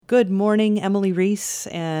Good morning, Emily Reese,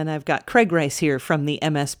 and I've got Craig Rice here from the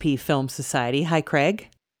MSP Film Society. Hi, Craig.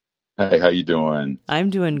 Hey, how you doing? I'm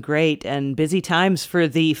doing great and busy times for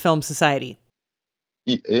the Film Society.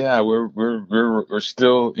 Yeah, we're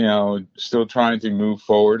still still trying to move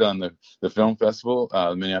forward on the film festival,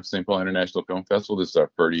 Minneapolis St. Paul International Film Festival. This is our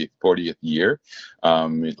 40th year.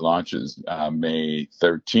 It launches May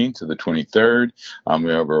 13th to the 23rd. We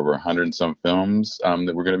have over 100 and some films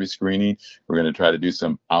that we're going to be screening. We're going to try to do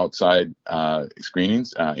some outside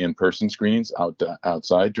screenings, in-person screenings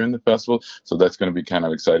outside during the festival. So that's going to be kind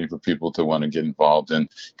of exciting for people to want to get involved in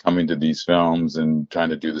coming to these films and trying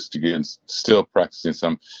to do this together and still practicing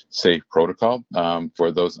some safe protocol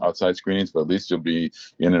for those outside screenings, but at least you'll be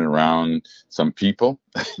in and around some people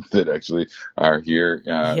that actually are here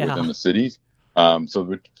Yeah. within the city.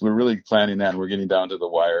 So we're really planning that, and we're getting down to the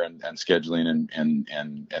wire and scheduling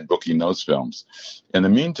and booking those films. In the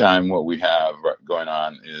meantime, what we have going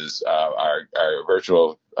on is our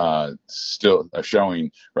virtual still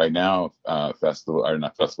showing right now festival or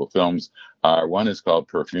not festival films. One is called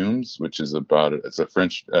Perfumes, which is it's a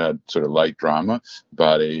French sort of light drama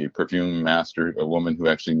about a perfume master, a woman who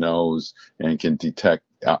actually knows and can detect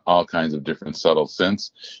all kinds of different subtle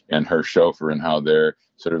scents, and her chauffeur, and how their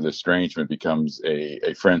sort of estrangement becomes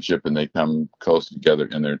a friendship, and they come close together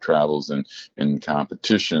in their travels and in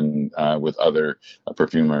competition with other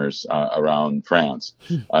perfumers around France.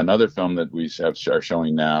 Another film that are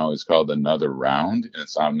showing now is called Another Round, and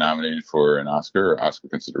it's nominated for an Oscar or Oscar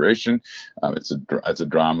consideration. It's a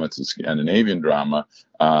drama. It's a Scandinavian drama.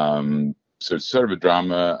 So it's sort of a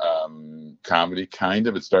drama comedy, kind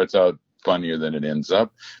of. It starts out funnier than it ends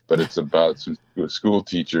up, but it's about some school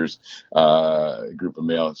teachers, a group of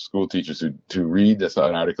male school teachers who read this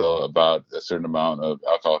an article about a certain amount of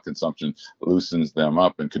alcohol consumption loosens them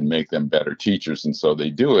up and can make them better teachers, and so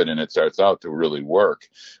they do it, and it starts out to really work,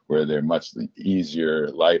 where they're much easier,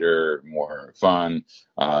 lighter, more fun.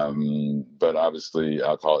 But obviously,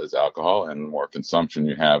 alcohol is alcohol, and the more consumption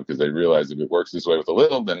you have, because they realize if it works this way with a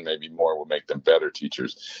little, then maybe more will make them better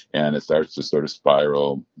teachers, and it starts to sort of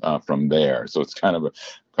spiral from there. So it's kind of a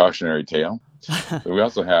cautionary tale. But we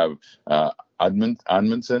also have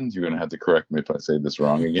Amundsen. You're going to have to correct me if I say this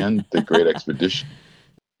wrong again. The Great Expedition.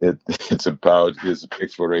 It's about his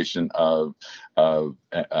exploration of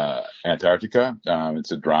Antarctica.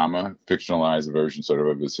 It's a drama, fictionalized version sort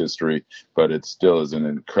of his history, but it still is an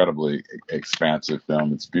incredibly expansive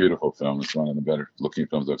film. It's a beautiful film. It's one of the better looking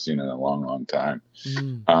films I've seen in a long, long time.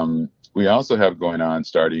 Mm. We also have going on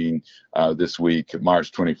starting this week,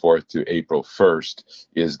 March 24th to April 1st,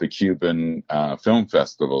 is the Cuban Film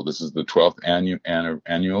Festival. This is the 12th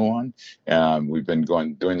annual one. We've been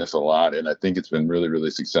doing this a lot, and I think it's been really,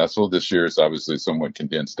 really successful. This year it's obviously somewhat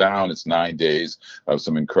condensed down. It's 9 days of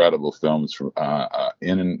some incredible films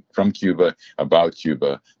in and from Cuba, about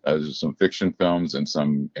Cuba. There's some fiction films and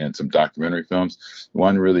some documentary films.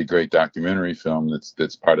 One really great documentary film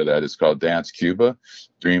that's part of that is called Dance Cuba,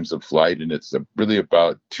 Dreams of Flight, and it's really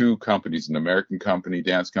about two companies, an American company,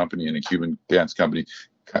 dance company, and a Cuban dance company,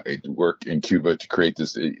 work in Cuba to create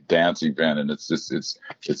this dance event, and it's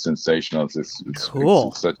sensational. Cool.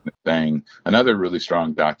 It's such a thing. Another really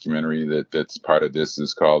strong documentary that's part of this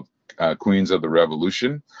is called Queens of the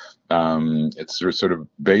Revolution. It's sort of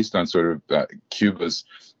based on sort of Cuba's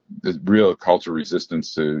the real cultural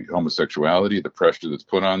resistance to homosexuality, the pressure that's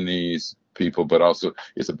put on these people, but also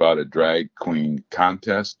it's about a drag queen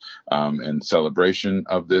contest and celebration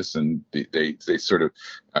of this, and they sort of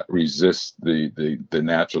resist the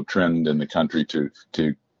natural trend in the country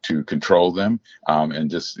to control them,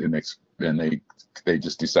 and they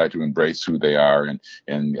just decide to embrace who they are,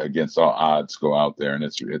 and against all odds go out there, and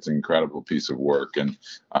it's an incredible piece of work. And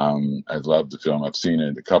I love the film. I've seen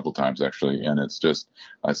it a couple times actually, and it's just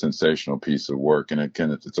a sensational piece of work. And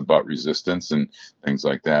again, it's about resistance and things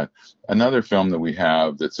like that. Another film that we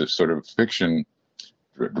have that's a sort of fiction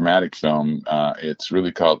dramatic film. It's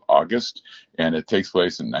really called August, and it takes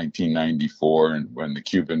place in 1994, and when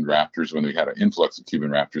we had an influx of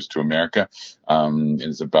Cuban raptors to America.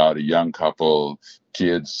 It's about a young couple,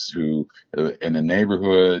 kids who in a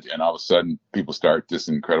neighborhood, and all of a sudden people start this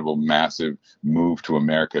incredible, massive move to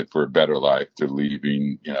America for a better life. They're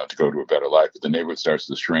leaving, to go to a better life. But the neighborhood starts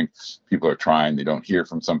to shrink. People are trying. They don't hear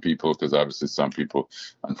from some people because obviously some people,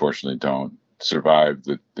 unfortunately, don't survive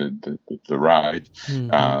the ride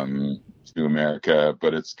Mm-hmm. um, to America.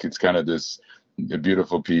 But it's kind of this a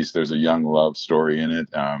beautiful piece. There's a young love story in it,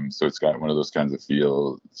 so it's got one of those kinds of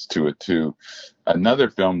feels to it too. Another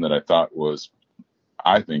film that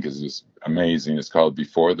I think is just amazing. It's called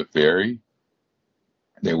Before the Ferry.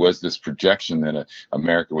 there was this projection that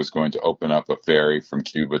America was going to open up a ferry from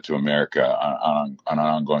Cuba to America on an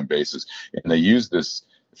ongoing basis. And they used this,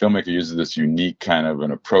 the filmmaker uses this unique kind of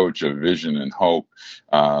an approach of vision and hope.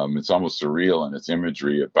 It's almost surreal in its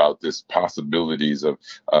imagery about this possibilities of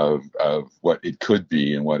what it could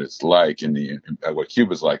be and what it's like, and what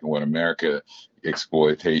Cuba's like and what America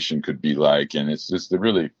exploitation could be like. And it's just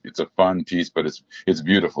it's a fun piece, but it's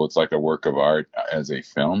beautiful. It's like a work of art as a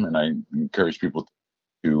film, and I encourage people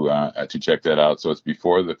to check that out. So it's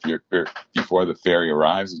before the ferry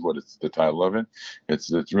arrives is what it's the title of it.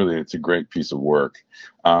 It's a great piece of work.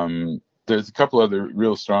 There's a couple other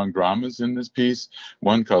real strong dramas in this piece.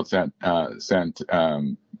 One called I'm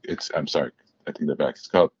sorry, I think the back is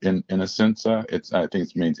called Inocencia. I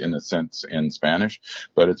think it means innocence in Spanish,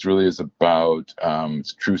 but it really is about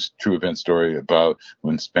it's a true event story about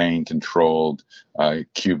when Spain controlled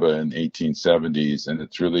Cuba in 1870s, and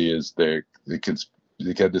it really is they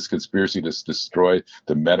had this conspiracy to destroy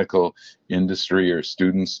the medical industry or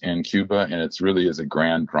students in Cuba, and it's really is a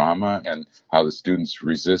grand drama, and how the students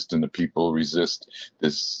resist and the people resist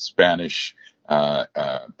this Spanish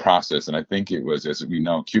process. And I think it was, as we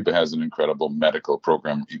know, Cuba has an incredible medical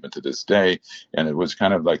program even to this day, and it was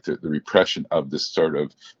kind of like the repression of this sort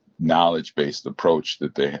of knowledge-based approach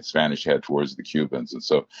that the Spanish had towards the Cubans. And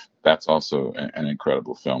so that's also an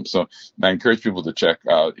incredible film. So I encourage people to check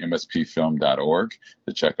out mspfilm.org,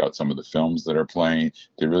 to check out some of the films that are playing,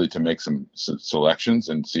 to make some selections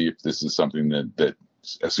and see if this is something that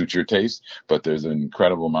suits your taste. But there's an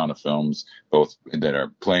incredible amount of films both that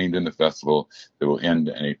are playing in the festival that will end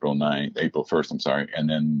on April 1st, and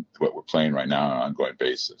then what we're playing right now on an ongoing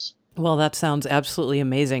basis. Well, that sounds absolutely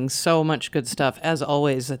amazing. So much good stuff, as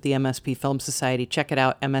always, at the MSP Film Society. Check it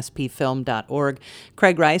out, mspfilm.org.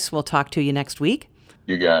 Craig Rice, we'll talk to you next week.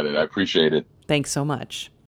 You got it. I appreciate it. Thanks so much.